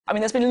I mean,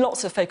 there's been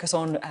lots of focus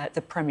on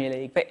the Premier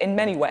League, but in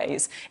many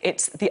ways,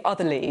 it's the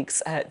other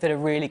leagues that are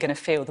really going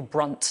to feel the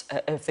brunt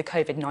of the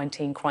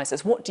COVID-19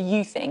 crisis. What do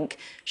you think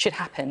should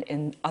happen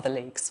in other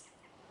leagues?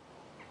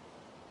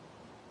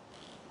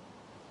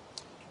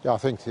 Yeah, I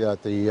think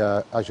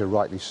as you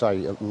rightly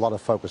say, a lot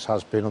of focus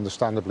has been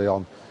understandably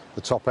on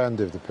the top end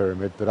of the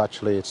pyramid, but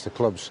actually it's the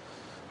clubs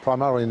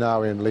primarily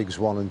now in Leagues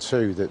 1 and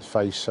 2 that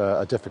face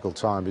a difficult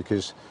time,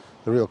 because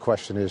the real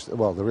question is,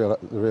 well, the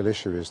real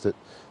issue is that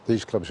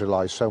these clubs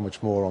rely so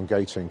much more on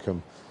gate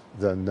income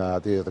than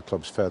the other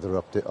clubs further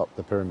up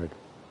the pyramid.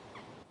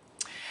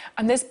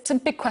 And there's some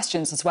big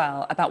questions as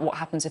well about what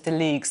happens if the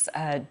leagues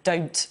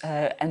don't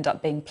end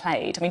up being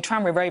played. I mean,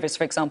 Tranmere Rovers,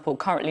 for example,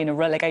 currently in a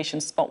relegation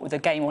spot with a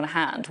game on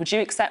hand. Would you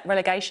accept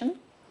relegation?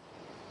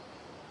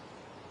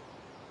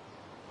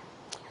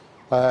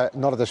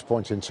 Not at this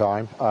point in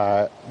time.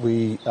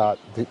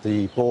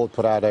 The board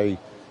put out a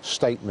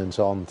statement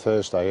on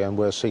Thursday, and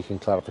we're seeking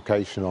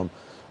clarification on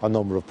a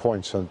number of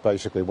points, and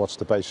basically what's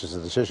the basis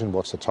of the decision,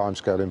 what's the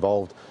timescale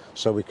involved,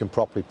 so we can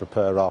properly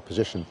prepare our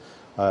position.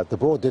 The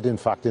board did in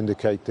fact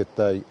indicate that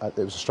it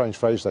was a strange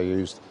phrase they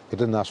used, they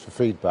didn't ask for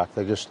feedback,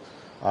 they just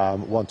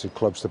wanted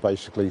clubs to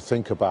basically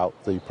think about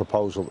the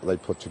proposal that they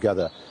put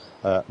together.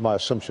 My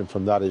assumption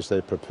from that is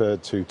they're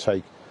prepared to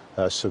take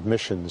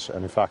submissions,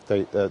 and in fact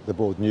the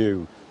board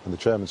knew, and the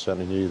chairman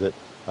certainly knew, that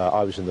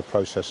I was in the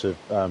process of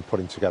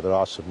putting together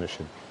our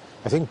submission.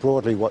 I think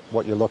broadly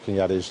what you're looking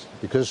at is,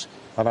 because,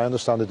 and I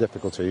understand the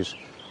difficulties,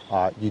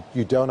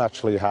 you don't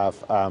actually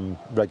have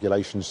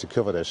regulations to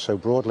cover this, so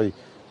broadly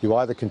you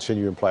either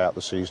continue and play out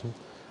the season,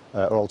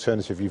 or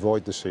alternatively you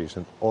void the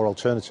season, or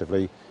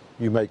alternatively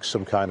you make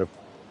some kind of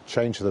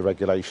change to the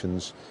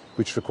regulations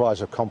which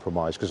requires a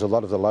compromise, because a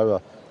lot of the lower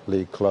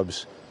league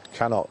clubs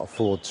cannot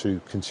afford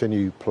to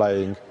continue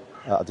playing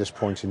at this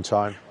point in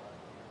time,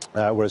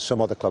 whereas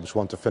some other clubs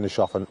want to finish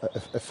off and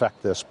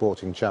affect their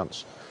sporting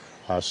chance.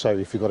 So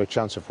if you've got a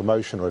chance of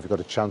promotion, or if you've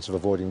got a chance of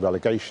avoiding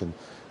relegation,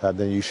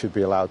 then you should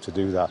be allowed to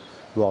do that,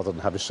 rather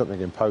than having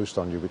something imposed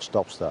on you which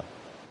stops that.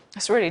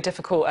 It's really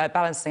difficult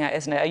balancing out,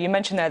 isn't it? You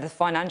mentioned there the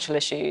financial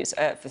issues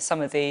for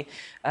some of the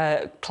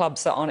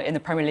clubs that aren't in the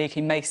Premier League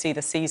who may see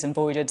the season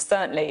voided.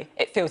 Certainly,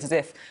 it feels as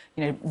if,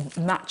 you know,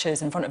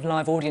 matches in front of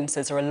live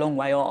audiences are a long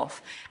way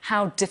off.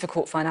 How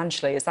difficult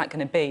financially is that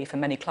going to be for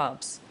many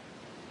clubs?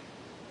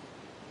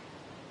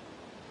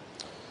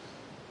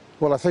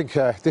 Well, I think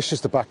this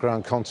is the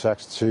background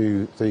context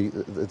to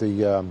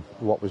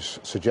what was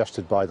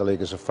suggested by the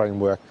league as a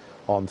framework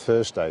on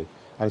Thursday.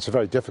 And it's a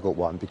very difficult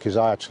one, because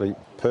I actually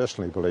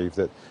personally believe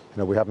that, you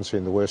know, we haven't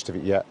seen the worst of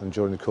it yet, and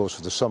during the course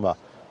of the summer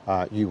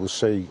you will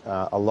see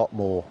a lot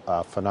more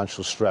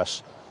financial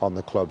stress on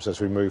the clubs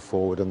as we move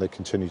forward and they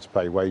continue to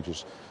pay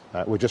wages.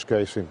 We're just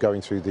going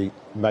through the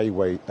May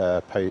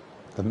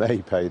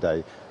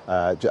payday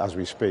as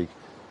we speak,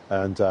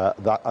 and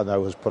that, I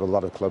know, has put a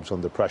lot of clubs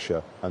under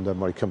pressure. And then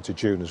when we come to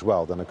June as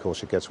well, then of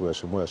course it gets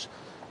worse and worse.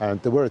 And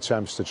there were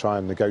attempts to try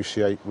and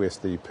negotiate with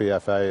the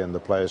PFA and the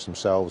players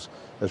themselves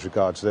as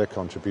regards their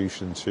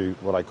contribution to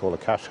what I call a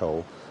cash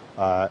hole.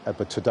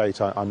 But to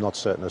date, I'm not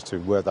certain as to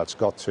where that's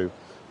got to.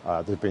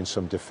 There have been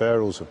some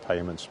deferrals of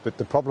payments. But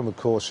the problem, of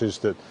course, is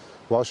that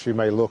whilst you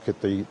may look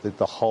at the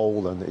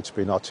whole, and it's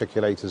been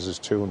articulated as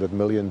 200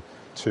 million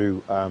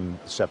to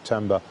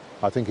September,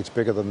 I think it's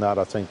bigger than that.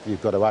 I think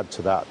you've got to add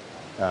to that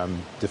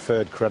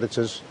deferred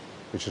creditors,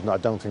 which I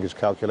don't think is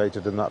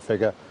calculated in that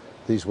figure.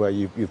 These where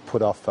you've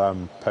put off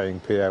paying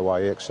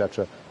PAYE,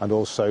 etc., and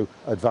also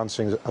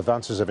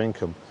advances of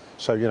income.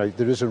 So, you know,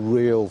 there is a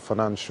real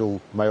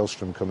financial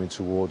maelstrom coming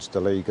towards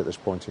the league at this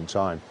point in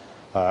time,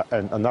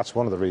 and that's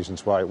one of the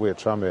reasons why we at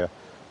Tranmere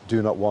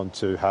do not want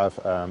to have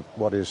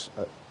what is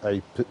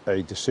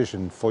a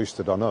decision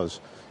foisted on us,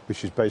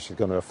 which is basically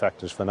going to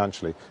affect us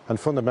financially. And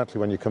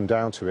fundamentally, when you come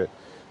down to it,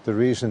 the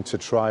reason to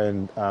try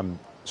and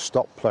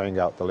stop playing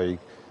out the league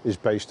is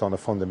based on a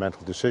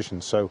fundamental decision.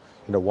 So,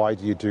 you know, why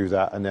do you do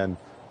that? And then,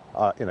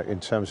 you know,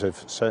 in terms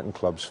of certain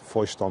clubs,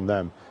 foist on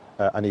them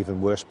an even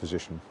worse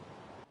position.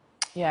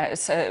 Yeah,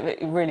 it's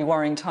really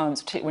worrying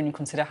times, particularly when you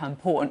consider how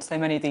important so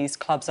many of these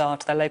clubs are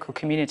to their local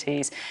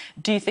communities.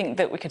 Do you think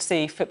that we could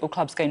see football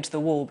clubs going to the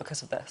wall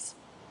because of this?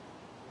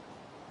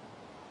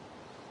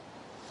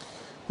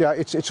 Yeah,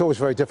 it's always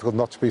very difficult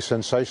not to be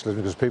sensationalist,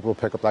 because people will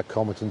pick up that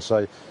comment and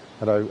say,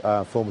 you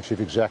know, former chief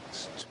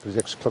execs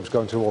predicts clubs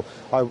going to the wall.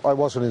 I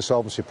was an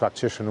insolvency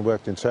practitioner and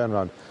worked in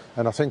turnaround,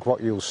 and I think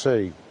what you'll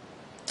see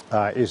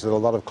is that a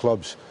lot of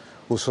clubs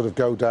will sort of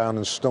go down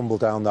and stumble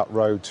down that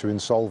road to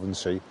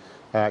insolvency.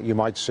 You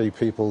might see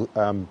people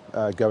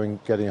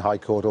getting high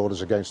court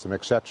orders against them,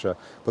 etc.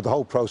 But the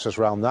whole process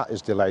around that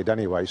is delayed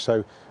anyway.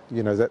 So,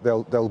 you know,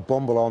 they'll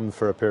bumble on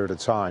for a period of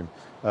time.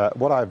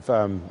 What I've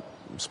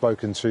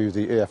spoken to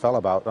the EFL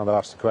about, and I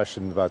asked the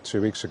question about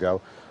 2 weeks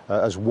ago,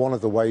 as one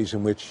of the ways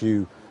in which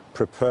you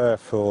prepare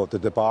for the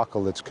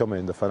debacle that's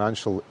coming, the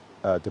financial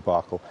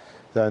debacle,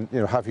 then, you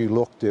know, have you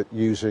looked at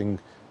using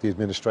the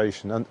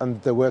administration?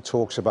 And there were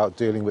talks about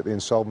dealing with the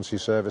insolvency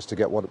service to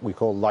get what we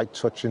call light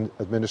touch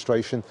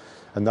administration,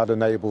 and that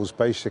enables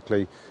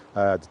basically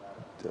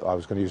I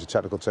was going to use a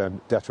technical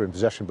term, debtor in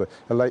possession, but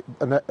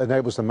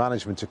enables the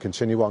management to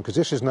continue on, because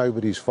this is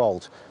nobody's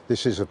fault.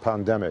 This is a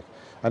pandemic.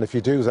 And if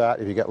you do that,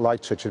 if you get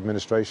light touch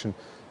administration,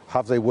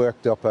 have they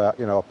worked up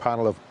a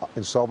panel of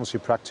insolvency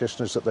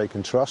practitioners that they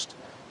can trust,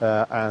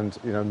 and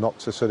not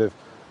to sort of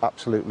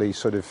absolutely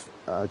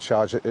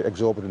charge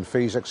exorbitant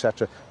fees,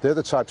 etc. They're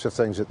the types of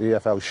things that the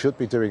EFL should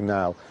be doing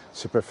now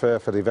to prepare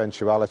for the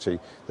eventuality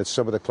that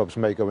some of the clubs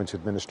may go into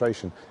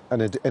administration.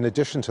 And in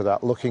addition to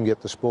that, looking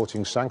at the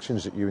sporting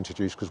sanctions that you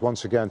introduced, because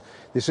once again,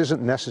 this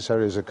isn't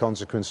necessary as a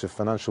consequence of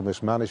financial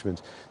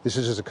mismanagement. This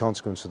is as a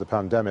consequence of the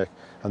pandemic,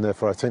 and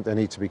therefore I think they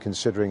need to be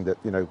considering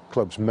that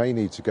clubs may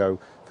need to go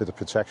for the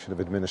protection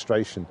of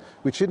administration,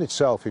 which in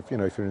itself, if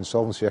you're an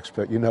insolvency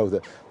expert,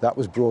 that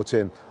was brought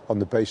in on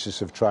the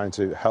basis of trying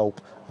to help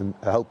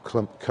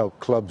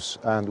clubs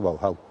and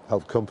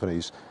help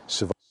companies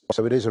survive.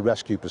 So it is a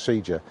rescue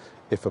procedure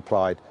if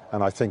applied,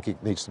 and I think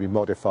it needs to be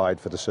modified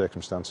for the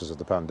circumstances of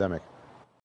the pandemic.